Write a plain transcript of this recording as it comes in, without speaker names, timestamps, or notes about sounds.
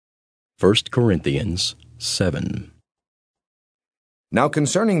1 Corinthians 7. Now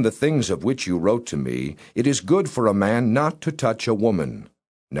concerning the things of which you wrote to me, it is good for a man not to touch a woman.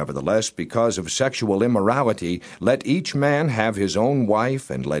 Nevertheless, because of sexual immorality, let each man have his own wife,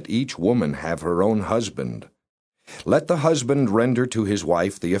 and let each woman have her own husband. Let the husband render to his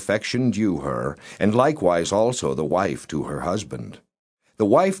wife the affection due her, and likewise also the wife to her husband. The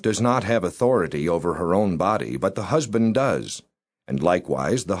wife does not have authority over her own body, but the husband does. And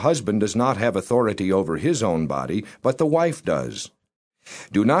likewise the husband does not have authority over his own body, but the wife does.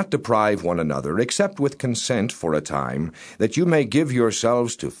 Do not deprive one another, except with consent for a time, that you may give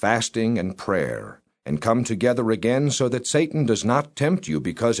yourselves to fasting and prayer, and come together again, so that Satan does not tempt you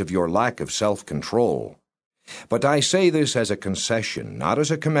because of your lack of self-control. But I say this as a concession, not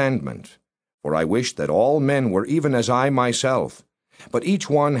as a commandment. For I wish that all men were even as I myself. But each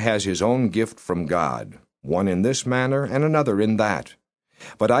one has his own gift from God, one in this manner and another in that.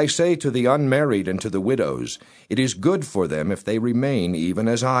 But I say to the unmarried and to the widows, it is good for them if they remain even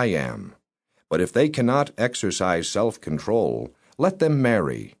as I am. But if they cannot exercise self-control, let them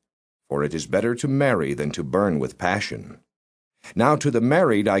marry, for it is better to marry than to burn with passion. Now to the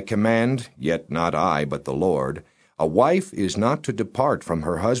married I command, yet not I, but the Lord, a wife is not to depart from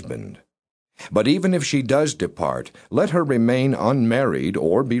her husband. But even if she does depart, let her remain unmarried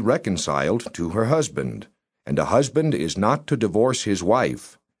or be reconciled to her husband. And a husband is not to divorce his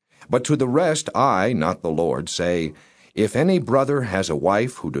wife. But to the rest I, not the Lord, say, if any brother has a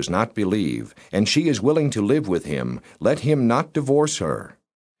wife who does not believe, and she is willing to live with him, let him not divorce her.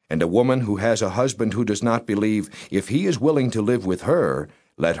 And a woman who has a husband who does not believe, if he is willing to live with her,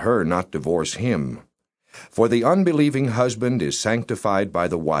 let her not divorce him. For the unbelieving husband is sanctified by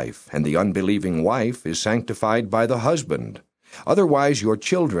the wife, and the unbelieving wife is sanctified by the husband. Otherwise your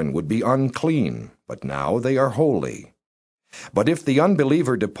children would be unclean, but now they are holy. But if the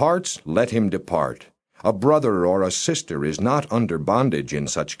unbeliever departs, let him depart. A brother or a sister is not under bondage in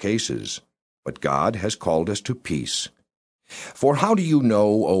such cases, but God has called us to peace. For how do you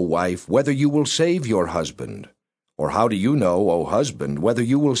know, O wife, whether you will save your husband? Or how do you know, O husband, whether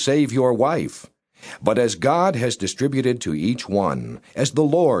you will save your wife? But as God has distributed to each one, as the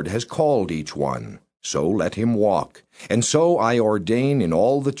Lord has called each one, so let him walk, and so I ordain in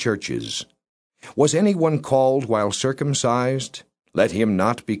all the churches. Was anyone called while circumcised? Let him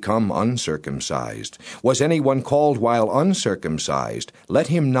not become uncircumcised. Was anyone called while uncircumcised? Let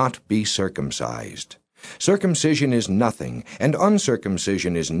him not be circumcised. Circumcision is nothing, and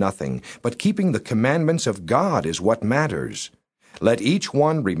uncircumcision is nothing, but keeping the commandments of God is what matters. Let each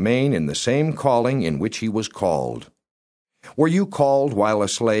one remain in the same calling in which he was called. Were you called while a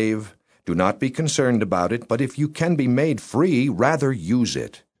slave? Do not be concerned about it, but if you can be made free, rather use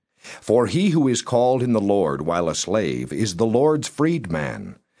it. For he who is called in the Lord while a slave is the Lord's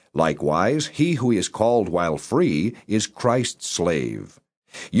freedman. Likewise, he who is called while free is Christ's slave.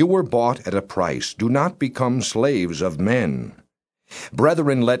 You were bought at a price. Do not become slaves of men.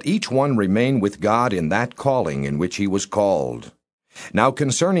 Brethren, let each one remain with God in that calling in which he was called. Now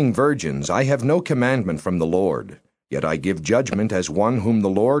concerning virgins, I have no commandment from the Lord. Yet I give judgment as one whom the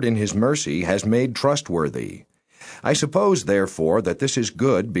Lord in his mercy has made trustworthy. I suppose, therefore, that this is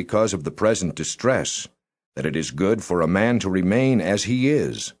good because of the present distress, that it is good for a man to remain as he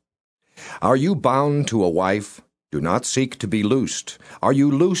is. Are you bound to a wife? Do not seek to be loosed. Are you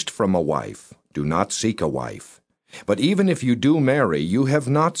loosed from a wife? Do not seek a wife. But even if you do marry, you have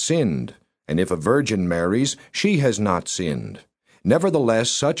not sinned. And if a virgin marries, she has not sinned.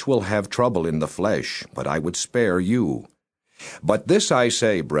 Nevertheless, such will have trouble in the flesh, but I would spare you. But this I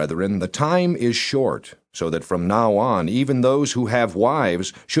say, brethren, the time is short, so that from now on even those who have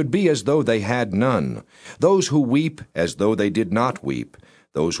wives should be as though they had none, those who weep as though they did not weep,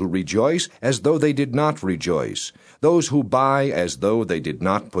 those who rejoice as though they did not rejoice, those who buy as though they did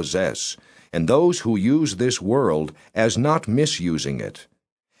not possess, and those who use this world as not misusing it.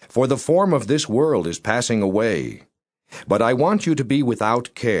 For the form of this world is passing away. But I want you to be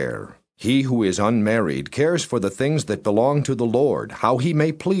without care. He who is unmarried cares for the things that belong to the Lord, how he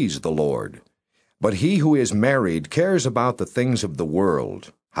may please the Lord. But he who is married cares about the things of the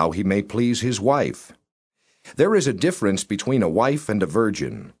world, how he may please his wife. There is a difference between a wife and a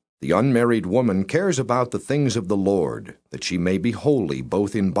virgin. The unmarried woman cares about the things of the Lord, that she may be holy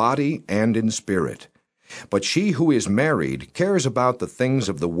both in body and in spirit. But she who is married cares about the things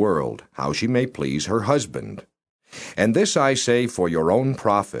of the world, how she may please her husband. And this I say for your own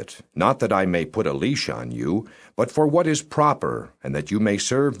profit, not that I may put a leash on you, but for what is proper, and that you may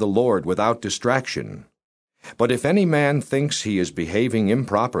serve the Lord without distraction. But if any man thinks he is behaving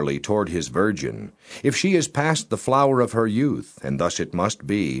improperly toward his virgin, if she is past the flower of her youth, and thus it must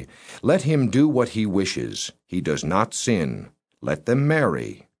be, let him do what he wishes. He does not sin. Let them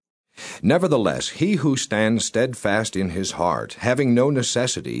marry. Nevertheless, he who stands steadfast in his heart, having no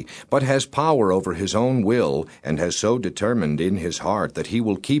necessity, but has power over his own will, and has so determined in his heart that he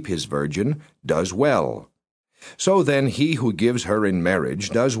will keep his virgin, does well. So then he who gives her in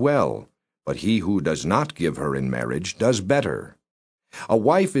marriage does well, but he who does not give her in marriage does better. A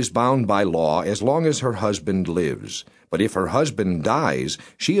wife is bound by law as long as her husband lives, but if her husband dies,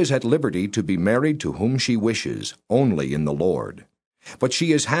 she is at liberty to be married to whom she wishes, only in the Lord. But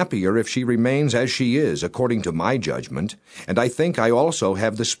she is happier if she remains as she is, according to my judgment, and I think I also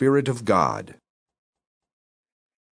have the Spirit of God.